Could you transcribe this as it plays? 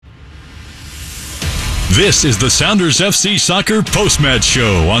This is the Sounders FC Soccer Post-Match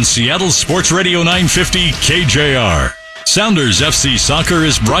Show on Seattle Sports Radio 950 KJR. Sounders FC Soccer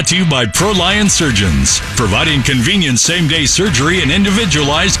is brought to you by ProLion Surgeons, providing convenient same-day surgery and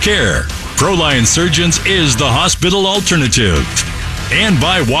individualized care. ProLion Surgeons is the hospital alternative. And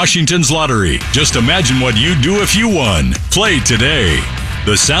by Washington's Lottery. Just imagine what you'd do if you won. Play today.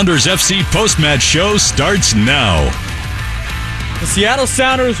 The Sounders FC Post-Match Show starts now. The Seattle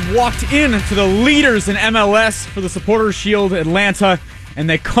Sounders walked in to the leaders in MLS for the Supporters Shield, Atlanta, and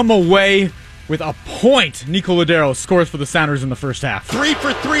they come away with a point. Nico Lodeiro scores for the Sounders in the first half. 3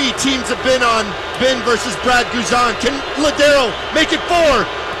 for 3 teams have been on Ben versus Brad Guzan. Can Lodeiro make it 4?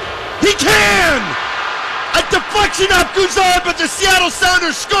 He can! A deflection off Guzan, but the Seattle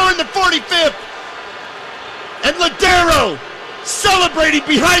Sounders score in the 45th. And Lodeiro celebrating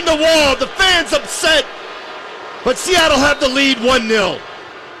behind the wall. The fans upset. But Seattle have the lead 1-0.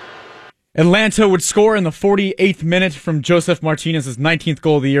 Atlanta would score in the 48th minute from Josef Martinez's 19th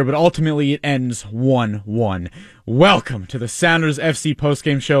goal of the year, but ultimately it ends 1-1. Welcome to the Sounders FC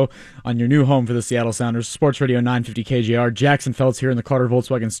postgame show on your new home for the Seattle Sounders, Sports Radio 950 KJR. Jackson Feltz here in the Carter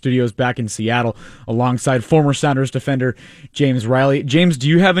Volkswagen Studios back in Seattle alongside former Sounders defender James Riley. James, do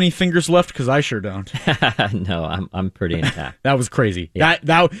you have any fingers left? Because I sure don't. No, I'm pretty intact. That was crazy. Yeah.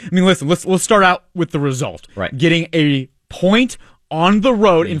 Listen, let's start out with the result. Right. Getting a point on the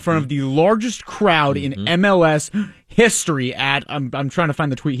road in front of the largest crowd in MLS history at, I'm trying to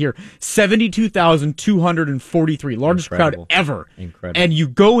find the tweet here, 72,243. Largest Incredible. crowd ever. Incredible. And you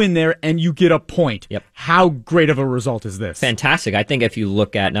go in there and you get a point. Yep. How great of a result is this? Fantastic. I think if you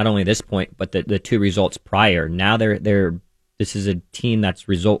look at not only this point, but the two results prior, now this is a team that's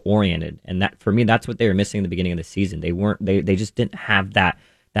result oriented. And that, for me, that's what they were missing in the beginning of the season. They just didn't have that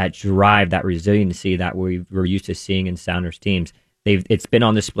drive, that resiliency that we were used to seeing in Sounders teams. It's been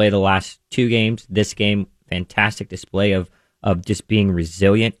on display the last two games. This game, fantastic display of just being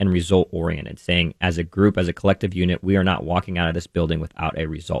resilient and result-oriented, saying as a group, as a collective unit, we are not walking out of this building without a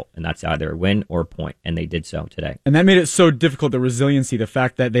result, and that's either a win or a point, and they did so today. And that made it so difficult, the resiliency, the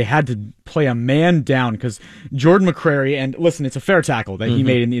fact that they had to play a man down, because Jordan McCrary, and listen, it's a fair tackle that he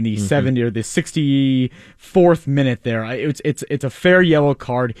made in the 70 or the 64th minute there. It's a fair yellow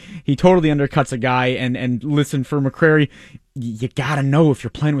card. He totally undercuts a guy, and listen, for McCrary, you gotta know if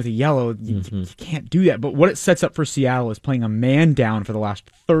you're playing with a yellow, you can't do that. But what it sets up for Seattle is playing a man down for the last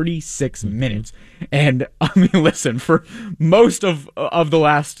 36 minutes. And I mean, listen, for most of the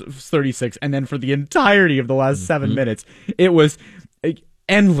last 36, and then for the entirety of the last 7 minutes, it was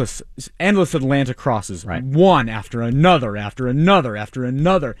endless Atlanta crosses, right. One after another, after another, after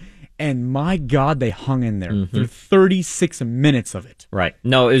another. And my God, they hung in there through 36 minutes of it. Right.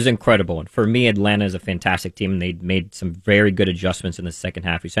 No, it was incredible. And for me, Atlanta is a fantastic team, and they made some very good adjustments in the second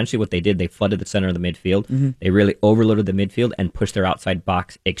half. Essentially what they did, they flooded the center of the midfield. They really overloaded the midfield and pushed their outside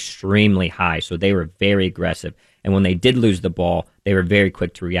box extremely high. So they were very aggressive. And when they did lose the ball, they were very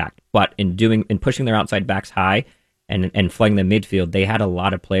quick to react. But in pushing their outside backs high and flooding the midfield, they had a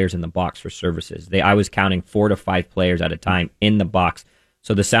lot of players in the box for services. I was counting 4 to 5 players at a time in the box.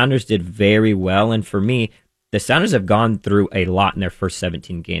 So the Sounders did very well, and for me, the Sounders have gone through a lot in their first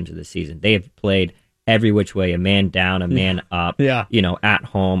 17 games of the season. They have played every which way, a man down, a man up, at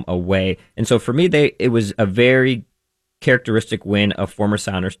home, away. And so for me, it was a very characteristic win of former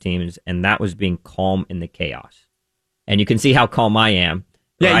Sounders teams, and that was being calm in the chaos. And you can see how calm I am.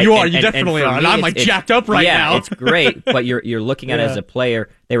 Yeah, right? you are. You definitely are. And I'm jacked up right now. Yeah, it's great. But you're looking at it as a player.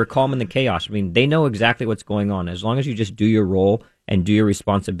 They were calm in the chaos. I mean, they know exactly what's going on. As long as you just do your role and do your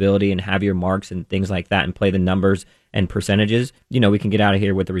responsibility and have your marks and things like that and play the numbers and percentages, we can get out of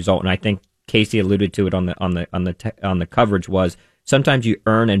here with the result. And I think Casey alluded to it on the coverage was sometimes you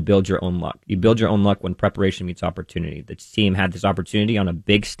earn and build your own luck. You build your own luck when preparation meets opportunity. The team had this opportunity on a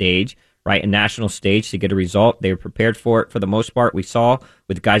big stage, right, a national stage, to get a result. They were prepared for it for the most part. We saw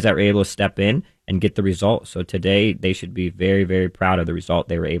with guys that were able to step in and get the result. So today they should be very, very proud of the result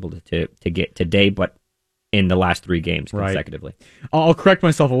they were able to get today, but in the last 3 games consecutively. Right. I'll correct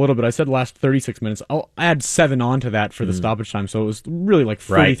myself a little bit. I said last 36 minutes. I'll add 7 on to that for the stoppage time. So it was really like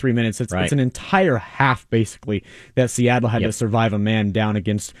 43 minutes. It's an entire half, basically, that Seattle had to survive a man down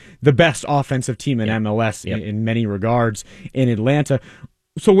against the best offensive team in MLS in many regards in Atlanta.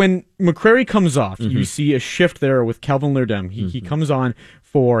 So when McCrary comes off, you see a shift there with Calvin Leerdam. He comes on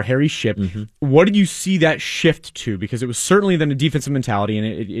for Harry Shipp. What did you see that shift to? Because it was certainly then a defensive mentality, and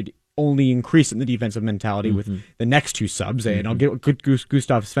it only increased in the defensive mentality with the next 2 subs. And I'll get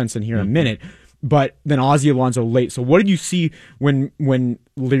Gustav Svensson here in a minute. but then Ozzie Alonso late. So what did you see when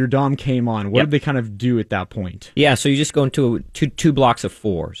Leardom came on? What did they kind of do at that point? Yeah, so you just go into two blocks of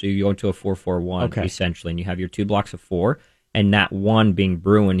 4. So you go into a 4-4-1 essentially, and you have your 2 blocks of 4. And that one being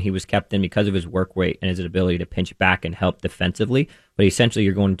Bruin, he was kept in because of his work rate and his ability to pinch back and help defensively. But essentially,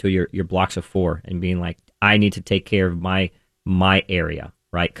 you're going into your blocks of 4 and being like, I need to take care of my area,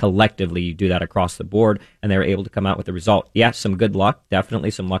 right? Collectively, you do that across the board, and they were able to come out with the result. Yes, some good luck.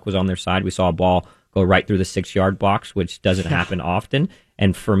 Definitely some luck was on their side. We saw a ball go right through the 6-yard box, which doesn't happen often.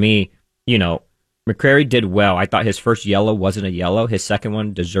 And for me, McCrary did well. I thought his first yellow wasn't a yellow. His second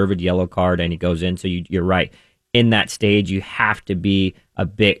one, deserved yellow card, and he goes in. So you're right. In that stage, you have to be a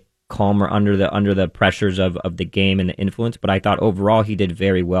bit calmer under the pressures of the game and the influence. But I thought overall he did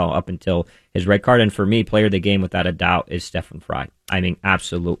very well up until his red card. And for me, player of the game without a doubt is Stefan Frei. I mean,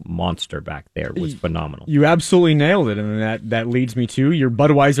 absolute monster back there. Was phenomenal. You absolutely nailed it, and that leads me to your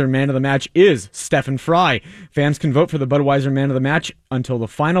Budweiser man of the match is Stefan Frei. Fans can vote for the Budweiser man of the match until the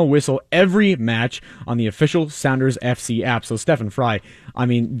final whistle every match on the official Sounders FC app. So Stefan Frei, I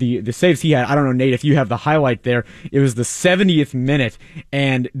mean, the saves he had, I don't know, Nate, if you have the highlight there, it was the 70th minute,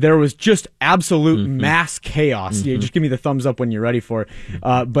 and there was just absolute mass chaos. Yeah, just give me the thumbs up when you're ready for it.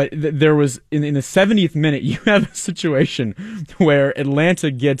 But there was, in the 70th minute, you have a situation where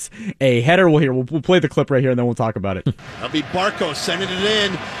Atlanta gets a header. We'll play the clip right here, and then we'll talk about it. That'll be Barco sending it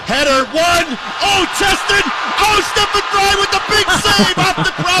in. Header, 1. Oh, Cheston. Oh, Stefan Frei with the big save off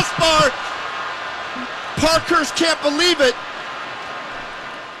the crossbar. Parkhurst can't believe it.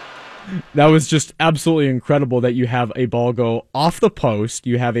 That was just absolutely incredible that you have a ball go off the post.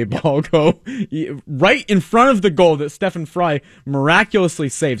 You have a ball go right in front of the goal that Stefan Frei miraculously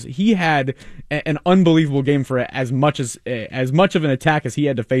saves. He had an unbelievable game for as much of an attack as he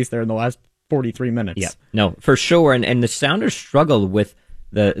had to face there in the last 43 minutes. Yeah, no, for sure. And the Sounders struggled with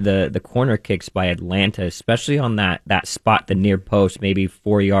the corner kicks by Atlanta, especially on that spot, the near post, maybe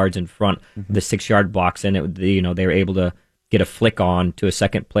 4 yards in front of the 6-yard box, and they were able to get a flick on to a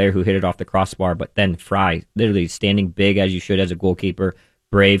second player who hit it off the crossbar, but then Frei, literally standing big as you should as a goalkeeper,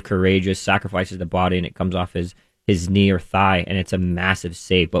 brave, courageous, sacrifices the body, and it comes off his knee or thigh, and it's a massive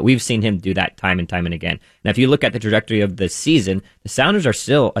save. But we've seen him do that time and time and again. Now, if you look at the trajectory of the season, the Sounders are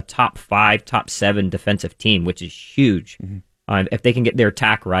still a top 5, top 7 defensive team, which is huge. If they can get their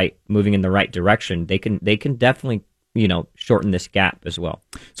attack right, moving in the right direction, they can definitely shorten this gap as well.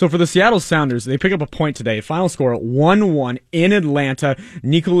 So for the Seattle Sounders, they pick up a point today. Final score 1-1 in Atlanta.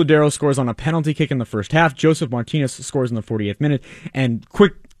 Nico Lodeiro scores on a penalty kick in the first half. Joseph Martinez scores in the 48th minute. And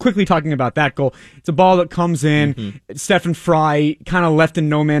quickly talking about that goal, it's a ball that comes in. Stefan Frei kind of left in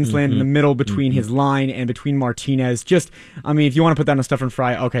no man's land in the middle between his line and between Martinez. Just, I mean, if you want to put that on Stefan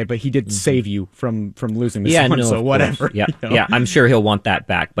Frei, okay, but he did save you from losing this one, so whatever. Yeah, yeah, I'm sure he'll want that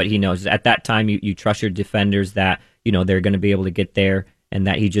back, but he knows at that time you trust your defenders that they're going to be able to get there, and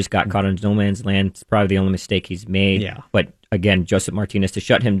that he just got caught in no man's land. It's probably the only mistake he's made. Yeah. But again, Joseph Martinez, to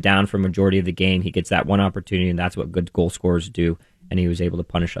shut him down for a majority of the game, he gets that one opportunity, and that's what good goal scorers do. And he was able to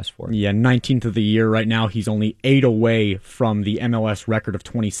punish us for it. Yeah, 19th of the year. Right now, he's only 8 away from the MLS record of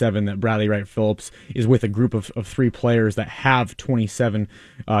 27 that Bradley Wright Phillips is with a group of 3 players that have 27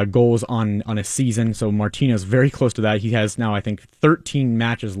 goals on a season. So Martinez very close to that. He has now, I think, 13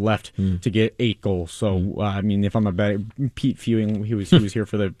 matches left to get 8 goals. So, I mean, if I'm a bet, Pete Fewing, he was here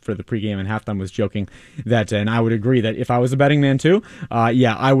for the pregame and halftime, was joking that, and I would agree that if I was a betting man too,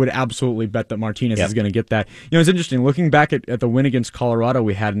 I would absolutely bet that Martinez is going to get that. It's interesting, looking back at the win against Colorado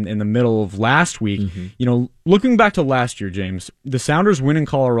we had in the middle of last week. Looking back to last year, James, the Sounders win in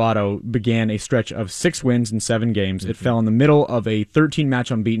Colorado began a stretch of 6 wins in 7 games. It fell in the middle of a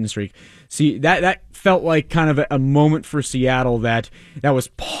 13-match unbeaten streak. See, that felt like kind of a moment for Seattle that was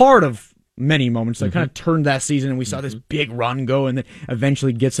part of many moments that kind of turned that season, and we saw this big run go, and then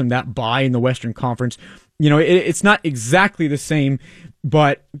eventually gets them that bye in the Western Conference. It's not exactly the same,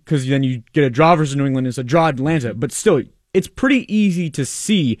 but because then you get a draw versus New England, it's a draw Atlanta, but still, it's pretty easy to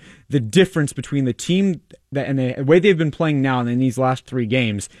see the difference between the team and the way they've been playing now in these last 3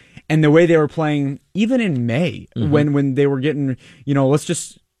 games and the way they were playing even in May when they were getting, let's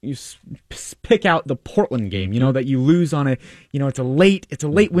just pick out the Portland game, that you lose on it's a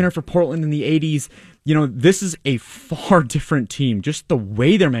late winner for Portland in the 80s. This is a far different team. Just the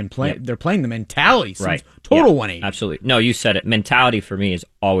way they're playing, the mentality, right? Total 180. Absolutely. No, you said it. Mentality for me has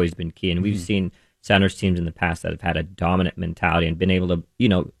always been key, and we've seen Sounders teams in the past that have had a dominant mentality and been able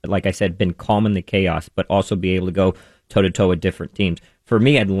to, like I said, been calm in the chaos, but also be able to go toe-to-toe with different teams. For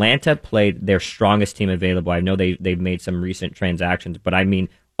me, Atlanta played their strongest team available. I know they've made some recent transactions, but I mean,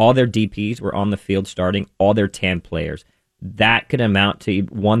 all their DPs were on the field starting, all their TAM players. that could amount to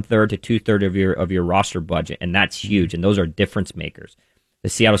 1/3 to 2/3 of your roster budget, and that's huge. And those are difference makers. The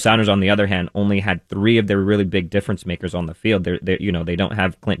Seattle Sounders, on the other hand, only had 3 of their really big difference makers on the field. They don't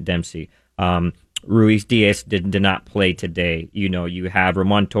have Clint Dempsey. Ruiz Diaz did not play today. You have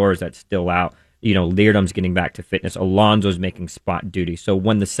Ramon Torres that's still out. Leardham's getting back to fitness. Alonso's making spot duty. So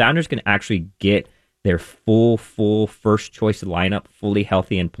when the Sounders can actually get their full first choice lineup fully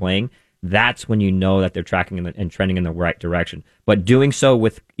healthy and playing, that's when you know that they're tracking and trending in the right direction. But doing so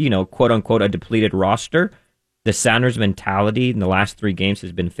with, quote unquote, a depleted roster, the Sounders' mentality in the last 3 games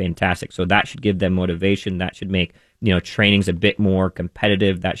has been fantastic. So that should give them motivation. That should make, trainings a bit more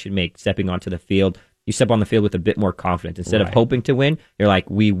competitive. That should make stepping onto the field. You step on the field with a bit more confidence. Instead of hoping to win, you're like,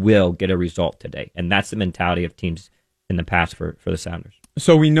 we will get a result today. And that's the mentality of teams in the past for the Sounders.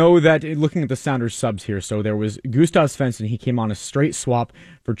 So we know that, looking at the Sounders subs here, so there was Gustav Svensson. He came on a straight swap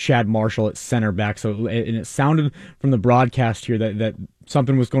for Chad Marshall at center back. So, and it sounded from the broadcast here that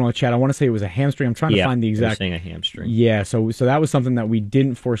something was going on with Chad. I want to say it was a hamstring. I'm trying to find the exact. Saying a hamstring. Yeah. So that was something that we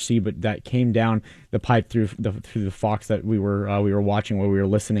didn't foresee, but that came down the pipe through the Fox that we were watching while we were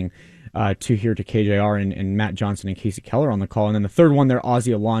listening to KJR and Matt Johnson and Casey Keller on the call. And then the third one there,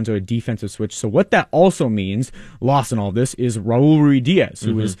 Ozzie Alonso, a defensive switch. So what that also means, lost in all this, is Raul Ruiz Diaz,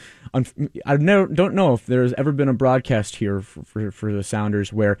 who is, don't know if there's ever been a broadcast here for the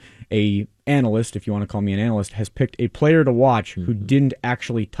Sounders where a analyst, if you want to call me an analyst, has picked a player to watch who didn't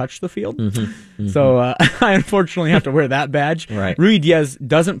actually touch the field. So I unfortunately have to wear that badge. Right. Ruiz Diaz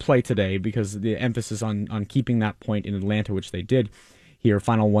doesn't play today because the emphasis on keeping that point in Atlanta, which they did. Here,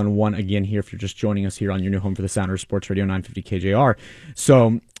 final 1-1 again here if you're just joining us here on your new home for the Sounders, Sports Radio 950 KJR.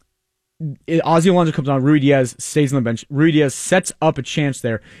 So Ozzie Alonso comes on, Ruiz Diaz stays on the bench. Ruiz Diaz sets up a chance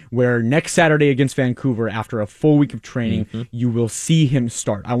there where next Saturday against Vancouver, after a full week of training, you will see him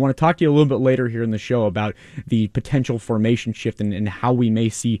start. I want to talk to you a little bit later here in the show about the potential formation shift and how we may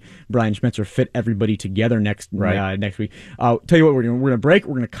see Brian Schmetzer fit everybody together next week. Tell you what we're doing. We're going to break.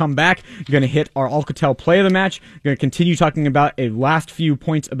 We're going to come back. You're going to hit our Alcatel play of the match. You're going to continue talking about a last few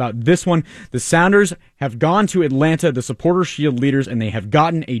points about this one. The Sounders have gone to Atlanta, the Supporters Shield leaders, and they have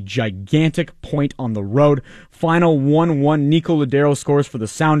gotten a gigantic point on the road. Final 1-1. Nico Ladero scores for the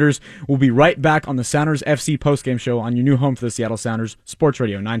Sounders. We'll be right back on the Sounders FC postgame show on your new home for the Seattle Sounders, Sports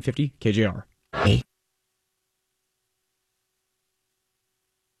Radio 950 KJR.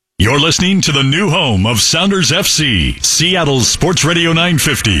 You're listening to the new home of Sounders FC, Seattle's Sports Radio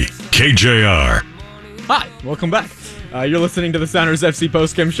 950 KJR. Hi, welcome back. You're listening to the Sounders FC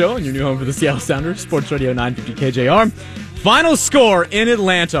postgame show on your new home for the Seattle Sounders, Sports Radio 950 KJR. Final score in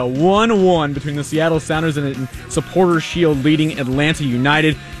Atlanta, 1-1 between the Seattle Sounders and Supporters Shield leading Atlanta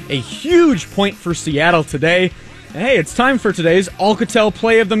United. A huge point for Seattle today. And hey, it's time for today's Alcatel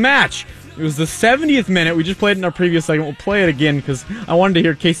play of the match. It was the 70th minute. We just played it in our previous segment. We'll play it again because I wanted to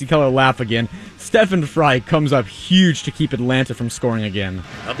hear Casey Keller laugh again. Stefan Fry comes up huge to keep Atlanta from scoring again.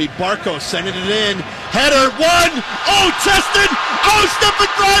 That'll be Barco sending it in. Header, one. Oh, Cheston. Oh, Stefan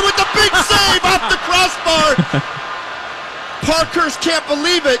Fry with the big save off the crossbar. Parkhurst can't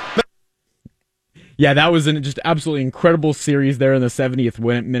believe it. Yeah, that was just absolutely incredible series there in the 70th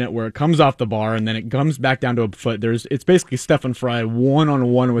minute where it comes off the bar and then it comes back down to a foot. It's basically Stefan Fry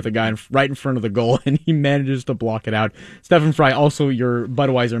one-on-one with a guy right in front of the goal, and he manages to block it out. Stefan Fry, also your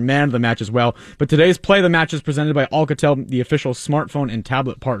Budweiser man of the match as well. But today's play of the match is presented by Alcatel, the official smartphone and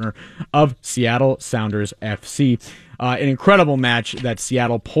tablet partner of Seattle Sounders FC. An incredible match that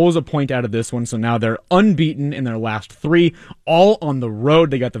Seattle pulls a point out of this one, so now they're unbeaten in their last 3, all on the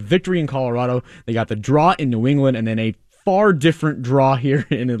road. They got the victory in Colorado, they got the draw in New England, and then a far different draw here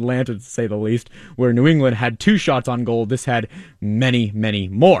in Atlanta, to say the least, where New England had 2 shots on goal. This had many, many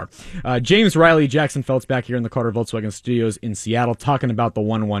more. James Riley, Jackson Feltz back here in the Carter Volkswagen Studios in Seattle talking about the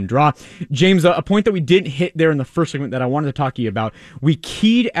 1-1 draw. James, a point that we didn't hit there in the first segment that I wanted to talk to you about, we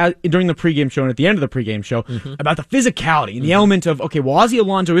keyed during the pregame show and at the end of the pregame show about the physicality and the element of, okay, well, Ozzie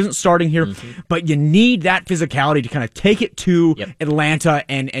Alonso isn't starting here, but you need that physicality to kind of take it to Atlanta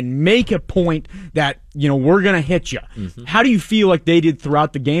and make a point that, we're going to hit you. How do you feel like they did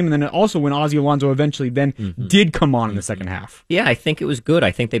throughout the game? And then also when Ozzie Alonso eventually then did come on in the second half. Yeah, I think it was good.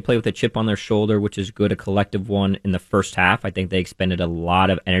 I think they played with a chip on their shoulder, which is good, a collective one in the first half. I think they expended a lot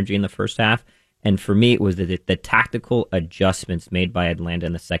of energy in the first half. And for me, it was the tactical adjustments made by Atlanta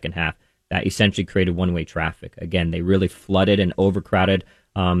in the second half that essentially created one-way traffic. Again, they really flooded and overcrowded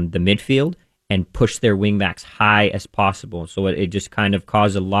the midfield and pushed their wingbacks high as possible. So it just kind of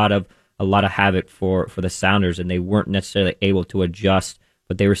caused a lot of havoc for the Sounders, and they weren't necessarily able to adjust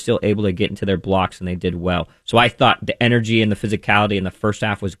but they were still able to get into their blocks, and they did well. So I thought the energy and the physicality in the first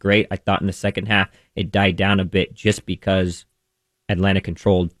half was great. I thought in the second half it died down a bit just because Atlanta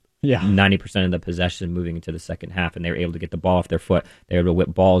controlled 90% of the possession moving into the second half, and they were able to get the ball off their foot. They were able to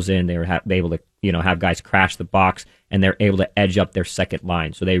whip balls in. They were able to have guys crash the box, and they're able to edge up their second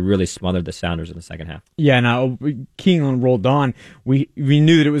line. So they really smothered the Sounders in the second half. Yeah, now Keeneland rolled on. We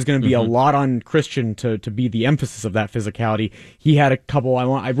knew that it was going to be a lot on Christian to be the emphasis of that physicality. He had a couple.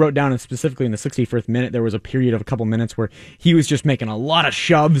 I wrote down specifically in the 61st minute there was a period of a couple minutes where he was just making a lot of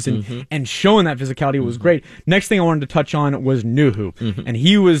shoves and showing that physicality was great. Next thing I wanted to touch on was Nuhu, and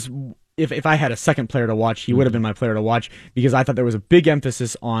he was. If I had a second player to watch, he would have been my player to watch, because I thought there was a big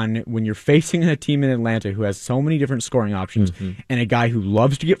emphasis on when you're facing a team in Atlanta who has so many different scoring options and a guy who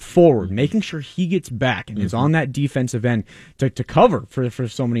loves to get forward, making sure he gets back and is on that defensive end to cover for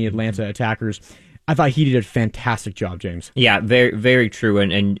so many Atlanta attackers. I thought he did a fantastic job, James. Yeah, very, very true.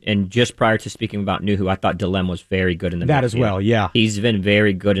 And just prior to speaking about Nuhu, I thought Delem was very good in the that midfield as well. Yeah, he's been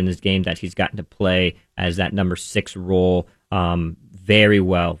very good in this game that he's gotten to play as that number 6 role. Very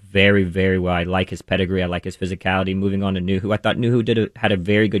well, very, very well. I like his pedigree. I like his physicality. Moving on to Nuhu, I thought Nuhu had a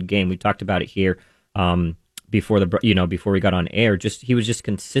very good game. We talked about it here before we got on air. He was just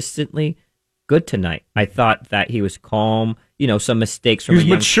consistently good tonight. I thought that he was calm. Some mistakes from a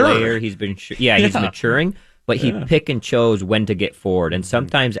young player. He's been he's maturing, but he pick and chose when to get forward. And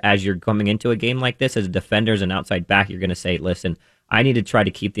sometimes as you're coming into a game like this as a defender, as an outside back, you're going to say, listen, I need to try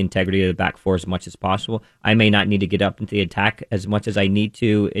to keep the integrity of the back four as much as possible. I may not need to get up into the attack as much as I need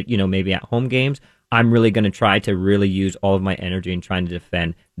to, maybe at home games. I'm really going to try to really use all of my energy in trying to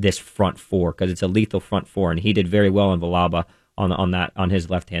defend this front four, because it's a lethal front four, and he did very well in Villalba on his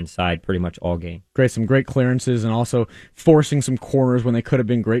left-hand side pretty much all game. Some great clearances, and also forcing some corners when they could have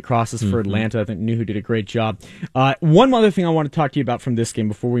been great crosses for Atlanta. I think Nuhu did a great job. One other thing I want to talk to you about from this game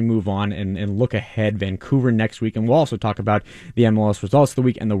before we move on and look ahead. Vancouver next week, and we'll also talk about the MLS results of the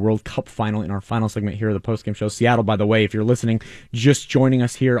week and the World Cup final in our final segment here of the postgame show. Seattle, by the way, if you're listening, just joining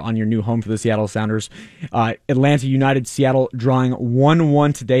us here on your new home for the Seattle Sounders. Atlanta United, Seattle drawing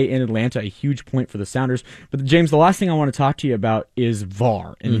 1-1 today in Atlanta, a huge point for the Sounders. But James, the last thing I want to talk to you about is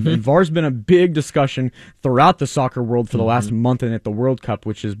VAR. And VAR's been a big discussion throughout the soccer world for the last month and at the World Cup,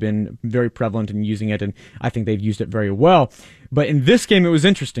 which has been very prevalent in using it, and I think they've used it very well. But in this game, it was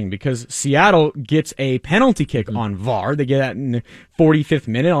interesting because Seattle gets a penalty kick on VAR. They get that in the 45th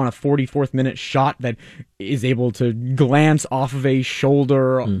minute on a 44th minute shot that is able to glance off of a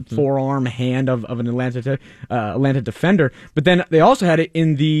shoulder, forearm, hand of an Atlanta defender. But then they also had it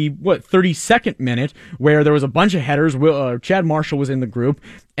in the 32nd minute where there was a bunch of headers. Chad Marshall was in the group,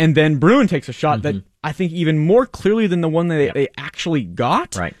 and then Bruin takes a shot that I think even more clearly than the one that they actually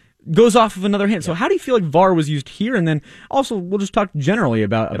got. Right. Goes off of another hand. So how do you feel like VAR was used here? And then also, we'll just talk generally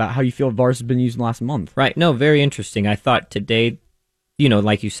about how you feel VAR has been used in the last month. Right. No, very interesting. I thought today,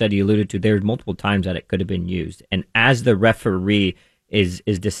 like you said, you alluded to, there's multiple times that it could have been used. And as the referee is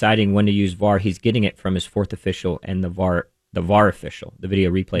deciding when to use VAR, he's getting it from his fourth official and the VAR official, the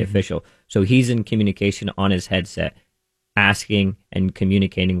video replay official. So he's in communication on his headset, asking and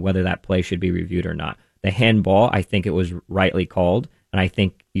communicating whether that play should be reviewed or not. The handball, I think it was rightly called. And I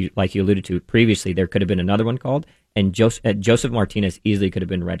think, like you alluded to previously, there could have been another one called. And Joseph Martinez easily could have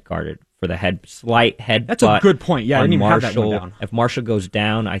been red carded for the slight head. That's a good point. Yeah, I didn't even have that one down. If Marshall goes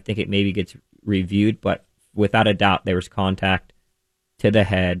down, I think it maybe gets reviewed. But without a doubt, there was contact to the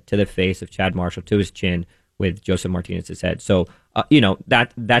head, to the face of Chad Marshall, to his chin with Joseph Martinez's head. So,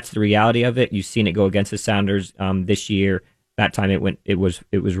 that's the reality of it. You've seen it go against the Sounders this year. That time it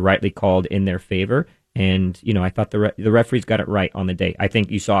was rightly called in their favor. And, I thought the referees got it right on the day. I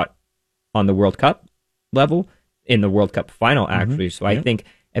think you saw it on the World Cup level, in the World Cup final, actually. So I think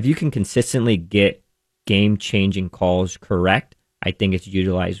if you can consistently get game-changing calls correct, I think it's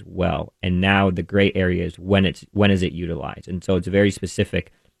utilized well. And now the gray area is when is it utilized? And so it's very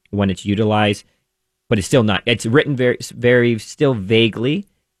specific when it's utilized, but it's still not. It's written very, very still vaguely,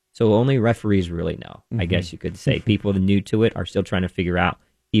 so only referees really know, I guess you could say. People new to it are still trying to figure out,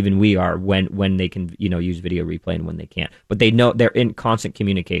 even we are, when they can use video replay and when they can't. But they know they're in constant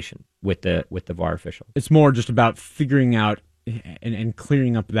communication with the VAR official. It's more just about figuring out and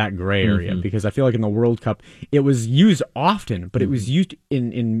clearing up that gray area, because I feel like in the World Cup it was used often, but it was used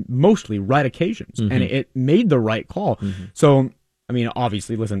in mostly right occasions, and it made the right call. So, I mean,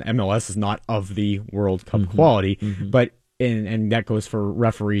 obviously, listen, MLS is not of the World Cup quality, but and that goes for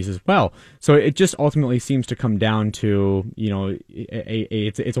referees as well. So it just ultimately seems to come down to,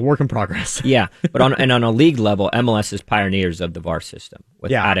 it's a work in progress. Yeah, but on a league level, MLS is pioneers of the VAR system.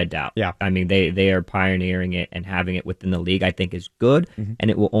 without a doubt. Yeah. I mean, they are pioneering it, and having it within the league, I think, is good, and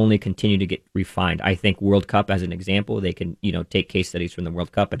it will only continue to get refined. I think World Cup, as an example, they can take case studies from the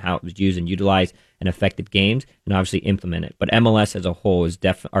World Cup and how it was used and utilized and affected games, and obviously implement it. But MLS as a whole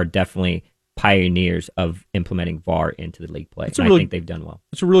are definitely pioneers of implementing VAR into the league play. I think they've done well.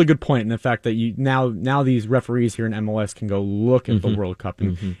 It's a really good point in the fact that you now these referees here in MLS can go look at the World Cup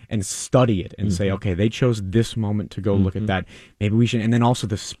and study it and say, okay, they chose this moment to go look at that. Maybe we should, and then also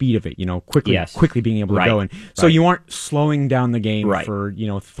the speed of it, quickly being able to go. And so you aren't slowing down the game for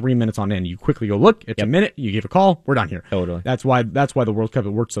 3 minutes on end. You quickly go look. It's a minute. You give a call. We're done here. Totally. That's why the World Cup, it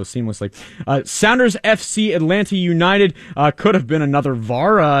worked so seamlessly. Sounders FC Atlanta United could have been another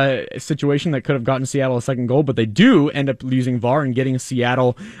VAR situation that could have gotten Seattle a second goal, but they do end up using VAR and getting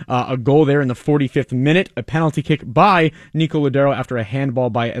Seattle a goal there in the 45th minute, a penalty kick by Nico Ladero after a handball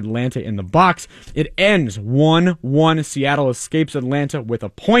by Atlanta in the box. It ends 1-1. Seattle escapes Atlanta with a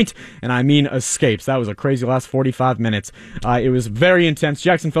point, and I mean escapes. That was a crazy last 45 minutes. It was very intense.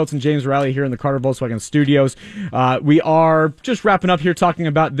 Jackson Phelps and James Riley here in the Carter Volkswagen studios. We are just wrapping up here talking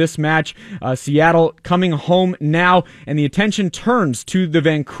about this match. Seattle coming home now, and the attention turns to the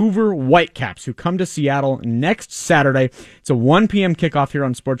Vancouver Whitecaps, who come to Seattle next Saturday. It's a 1 p.m. kickoff here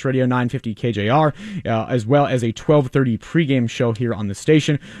on Sports Radio 950 KJR, as well as a 12:30 pregame show here on the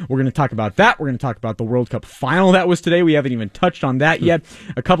station. We're going to talk about that. We're going to talk about the World Cup final that was today. We haven't even touched on that yet.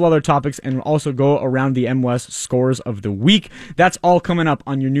 A couple other topics, and also go around the MLS scores of the week. That's all coming up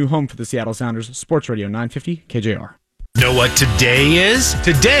on your new home for the Seattle Sounders, Sports Radio 950 KJR. Know what today is?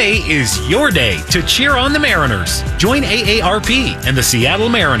 Today is your day to cheer on the Mariners. Join AARP and the Seattle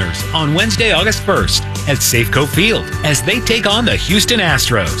Mariners on Wednesday, August 1st at Safeco Field as they take on the Houston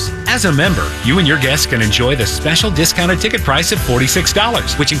Astros. As a member, you and your guests can enjoy the special discounted ticket price of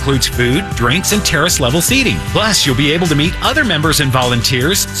 $46, which includes food, drinks, and terrace-level seating. Plus, you'll be able to meet other members and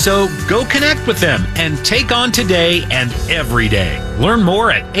volunteers, so go connect with them and take on today and every day. Learn more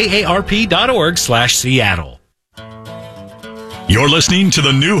at aarp.org/Seattle. You're listening to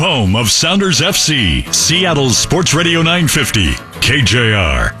the new home of Sounders FC, Seattle's Sports Radio 950,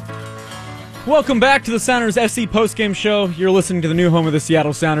 KJR. Welcome back to the Sounders FC postgame show. You're listening to the new home of the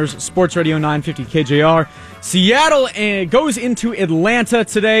Seattle Sounders, Sports Radio 950 KJR. Seattle goes into Atlanta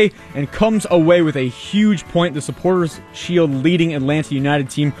today and comes away with a huge point. The Supporters Shield leading Atlanta United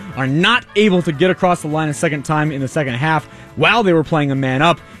team are not able to get across the line a second time in the second half while they were playing a man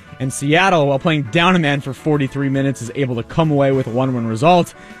up. And Seattle, while playing down a man for 43 minutes, is able to come away with a 1-1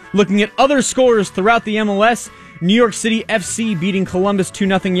 result. Looking at other scores throughout the MLS, New York City FC beating Columbus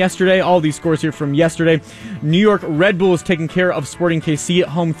 2-0 yesterday. All these scores here from yesterday. New York Red Bulls taking care of Sporting KC at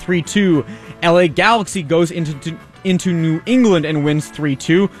home 3-2. LA Galaxy goes into New England and wins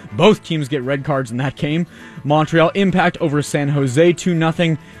 3-2. Both teams get red cards in that game. Montreal Impact over San Jose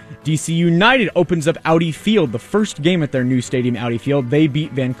 2-0. DC United opens up Audi Field, the first game at their new stadium, Audi Field. They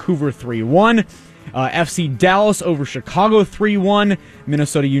beat Vancouver 3-1. FC Dallas over Chicago 3-1.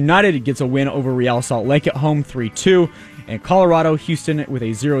 Minnesota United gets a win over Real Salt Lake at home 3-2. And Colorado, Houston with a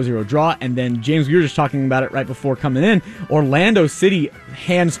 0-0 draw. And then, James, we were just talking about it right before coming in. Orlando City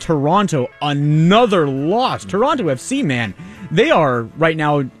hands Toronto another loss. Toronto FC, man, they are right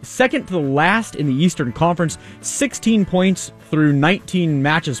now second to the last in the Eastern Conference. 16 points through 19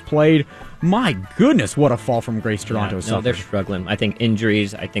 matches played. My goodness, what a fall from grace Toronto is. No, they're struggling. I think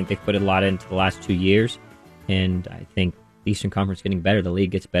injuries, I think they've put a lot into the last 2 years. And I think the Eastern Conference is getting better. The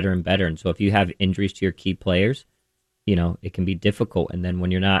league gets better and better. And so if you have injuries to your key players, it can be difficult. And then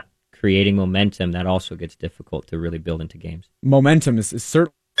when you're not creating momentum, that also gets difficult to really build into games. Momentum is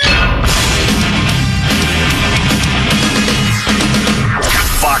certainly...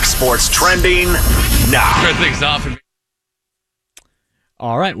 Fox Sports trending now. Turn things off and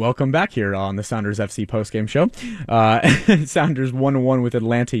All right, welcome back here on the Sounders FC postgame show. Sounders 1-1 with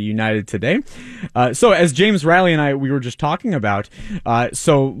Atlanta United today. So as James Riley and we were just talking about,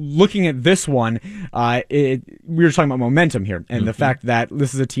 so looking at this one, we were talking about momentum here and the fact that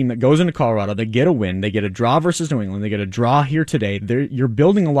this is a team that goes into Colorado, they get a win, they get a draw versus New England, they get a draw here today. You're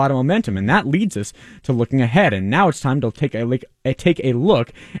building a lot of momentum, and that leads us to looking ahead. And now it's time to take a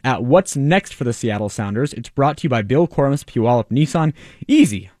look at what's next for the Seattle Sounders. It's brought to you by Bill Cormus, Puyallup Nissan.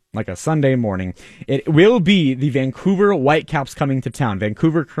 Easy, like a Sunday morning. It will be the Vancouver Whitecaps coming to town.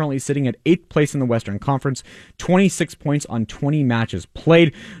 Vancouver currently sitting at 8th place in the Western Conference, 26 points on 20 matches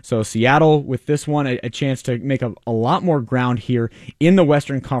played. So Seattle, with this one, a chance to make a lot more ground here in the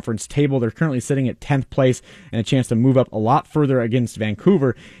Western Conference table. They're currently sitting at 10th place and a chance to move up a lot further against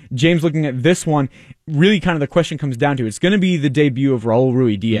Vancouver. James, looking at this one, really kind of the question comes down to, it's going to be the debut of Raul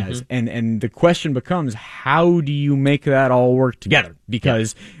Ruidiaz, and the question becomes, how do you make that all work together?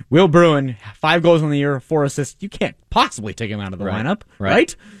 Because Will Bruin, 5 goals on the year, 4 assists, you can't possibly take him out of the lineup,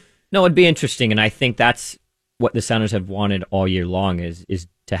 right? No, it'd be interesting, and I think that's what the Sounders have wanted all year long is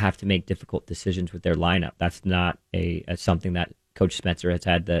to have to make difficult decisions with their lineup. That's not something that Coach Spencer has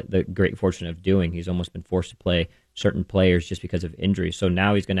had the great fortune of doing. He's almost been forced to play certain players just because of injuries. So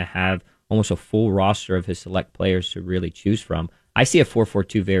now he's going to have almost a full roster of his select players to really choose from. I see a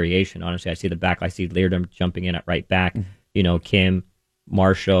 4-4-2 variation, honestly. I see the back. I see Leardom jumping in at right back, Kim,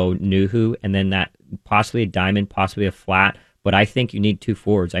 Marshall, Nuhu, and then that possibly a diamond, possibly a flat. But I think you need 2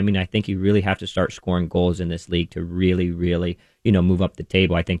 forwards. I mean, I think you really have to start scoring goals in this league to really, really, move up the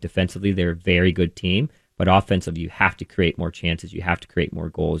table. I think defensively they're a very good team, but offensively you have to create more chances. You have to create more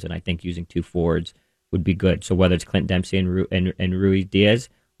goals, and I think using 2 forwards would be good. So whether it's Clint Dempsey and Ruidiaz,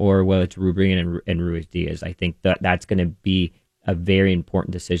 or whether it's Rubrian and Ruidiaz, I think that's going to be a very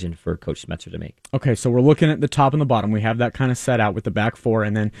important decision for Coach Spencer to make. Okay, so we're looking at the top and the bottom. We have that kind of set out with the back 4,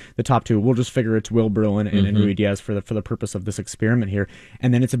 and then the top 2. We'll just figure it's Will Bruin and Ruidiaz for the purpose of this experiment here.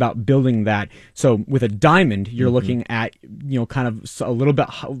 And then it's about building that. So with a diamond, you're looking at kind of a little bit.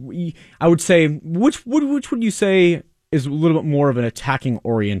 I would say which would you say is a little bit more of an attacking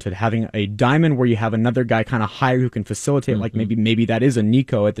oriented, having a diamond where you have another guy kind of higher who can facilitate, like maybe that is a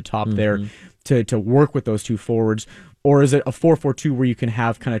Nico at the top there to work with those 2 forwards. Or is it a 4-4-2 where you can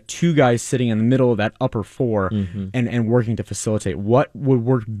have kind of 2 guys sitting in the middle of that upper 4 and working to facilitate? What would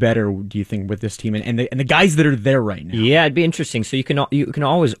work better, do you think, with this team and the guys that are there right now? Yeah, it'd be interesting. So you can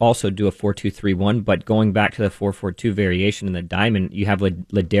always also do a 4-2-3-1, but going back to the 4-4-2 variation in the diamond, you have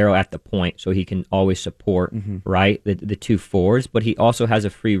Ladero at the point, so he can always support right the 2 forwards, but he also has a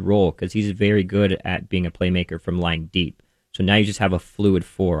free role because he's very good at being a playmaker from lying deep. So now you just have a fluid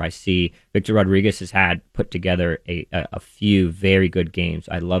 4. I see Victor Rodriguez has put together a few very good games.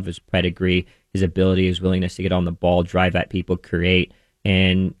 I love his pedigree, his ability, his willingness to get on the ball, drive at people, create.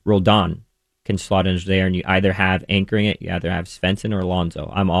 And Roldan can slot in there, and you either have anchoring it, you either have Svensson or Alonso.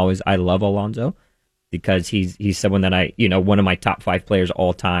 I love Alonso because he's someone that one of my top 5 players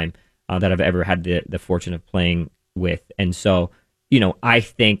all time that I've ever had the fortune of playing with. And so, I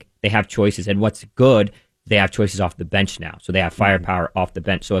think they have choices, and what's good, they have choices off the bench now. So they have firepower off the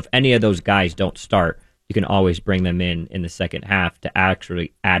bench. So if any of those guys don't start, you can always bring them in the second half to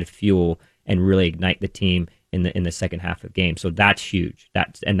actually add fuel and really ignite the team in the second half of the game. So that's huge.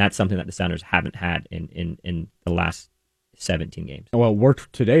 That's something that the Sounders haven't had in the last 17 games. Well, it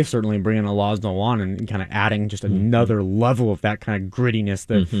worked today, certainly, bringing Alonso on and kind of adding just another level of that kind of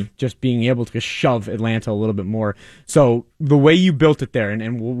grittiness, just being able to shove Atlanta a little bit more. So the way you built it there,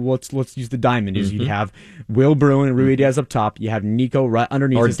 and let's use the diamond, is you have Will Bruin and Ruidiaz up top, you have Nico right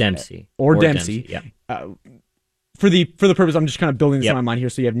underneath. Or Dempsey. Yeah. For the purpose, I'm just kind of building this in my mind here.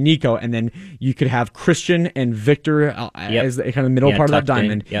 So you have Nico, and then you could have Christian and Victor as the kind of middle part of that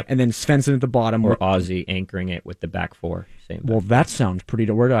diamond, and then Svensson at the bottom. Or Ozzy anchoring it with the back 4. Well, that sounds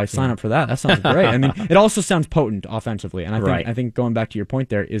pretty. Where do I sign up for that? That sounds great. I mean, it also sounds potent offensively, and I think going back to your point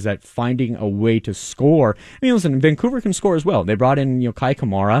there is that finding a way to score. I mean, listen, Vancouver can score as well. They brought in Kai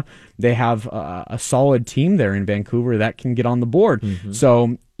Kamara. They have a solid team there in Vancouver that can get on the board.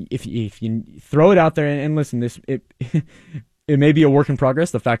 So if you throw it out there and listen, it may be a work in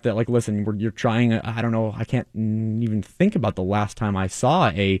progress. The fact that you're trying. I don't know. I can't even think about the last time I saw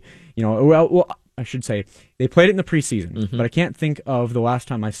I should say they played it in the preseason, but I can't think of the last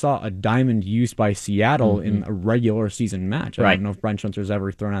time I saw a diamond used by Seattle in a regular season match. I don't know if Brian Schunter's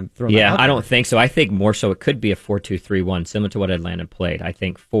ever thrown that out I don't think so. I think more so it could be a 4-2-3-1, similar to what Atlanta played. I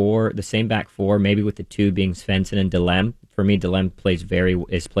think the same back 4, maybe with the 2 being Svensson and Delem. For me, Delem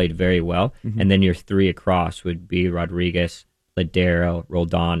is played very well, and then your 3 across would be Rodriguez, Ladero,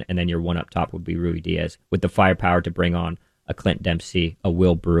 Roldan, and then your 1 up top would be Ruidiaz, with the firepower to bring on a Clint Dempsey, a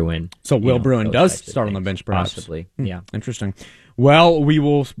Will Bruin. So Will Bruin does start on the bench, perhaps. Possibly, yeah. Interesting. Well, we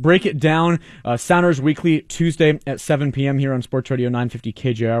will break it down. Sounders Weekly, Tuesday at 7 p.m. here on Sports Radio 950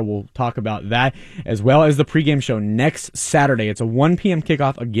 KJR. We'll talk about that, as well as the pregame show next Saturday. It's a 1 p.m.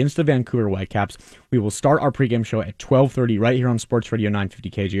 kickoff against the Vancouver Whitecaps. We will start our pregame show at 12:30 right here on Sports Radio 950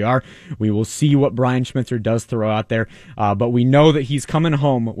 KJR. We will see what Brian Schmitzer does throw out there, but we know that he's coming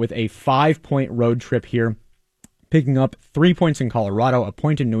home with a 5-point road trip here, picking up 3 points in Colorado, a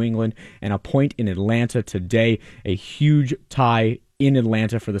point in New England, and a point in Atlanta today. A huge tie in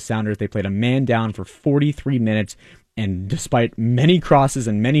Atlanta for the Sounders. They played a man down for 43 minutes And despite many crosses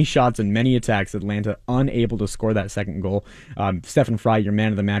and many shots and many attacks, Atlanta unable to score that second goal. Stephen Fry, your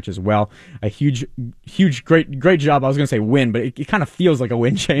man of the match as well. A huge, great job. I was going to say win, but it kind of feels like a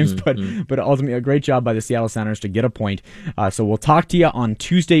win, James. But ultimately, a great job by the Seattle Sounders to get a point. So we'll talk to you on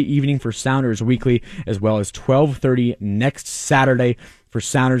Tuesday evening for Sounders Weekly, as well as 12:30 next Saturday for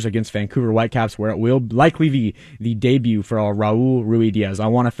Sounders against Vancouver Whitecaps, where it will likely be the debut for our Raul Ruidiaz. I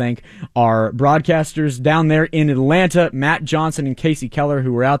want to thank our broadcasters down there in Atlanta, Matt Johnson and Casey Keller,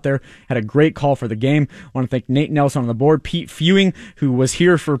 who were out there, had a great call for the game. I want to thank Nate Nelson on the board, Pete Fewing, who was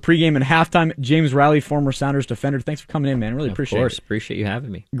here for pregame and halftime, James Riley, former Sounders defender. Thanks for coming in, man. Really appreciate it. Of course, appreciate you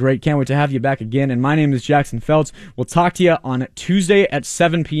having me. Great. Can't wait to have you back again. And my name is Jackson Feltz. We'll talk to you on Tuesday at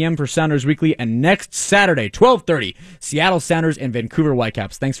 7 p.m. for Sounders Weekly, and next Saturday, 12:30, Seattle Sounders and Vancouver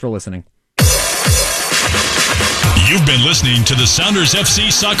Whitecaps. Thanks for listening. You've been listening to the Sounders FC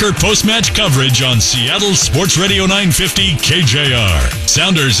Soccer post-match coverage on Seattle Sports Radio 950 KJR.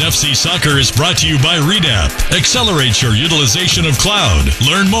 Sounders FC Soccer is brought to you by Redapp. Accelerate your utilization of cloud.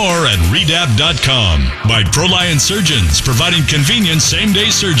 Learn more at redapp.com. By ProLiant Surgeons, providing convenient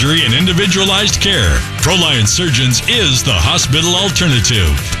same-day surgery and individualized care. ProLiant Surgeons is the hospital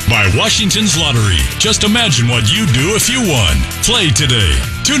alternative. By Washington's Lottery. Just imagine what you'd do if you won. Play today.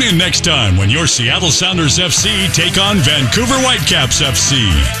 Tune in next time when your Seattle Sounders FC take on Vancouver Whitecaps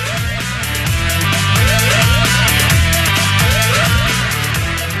FC.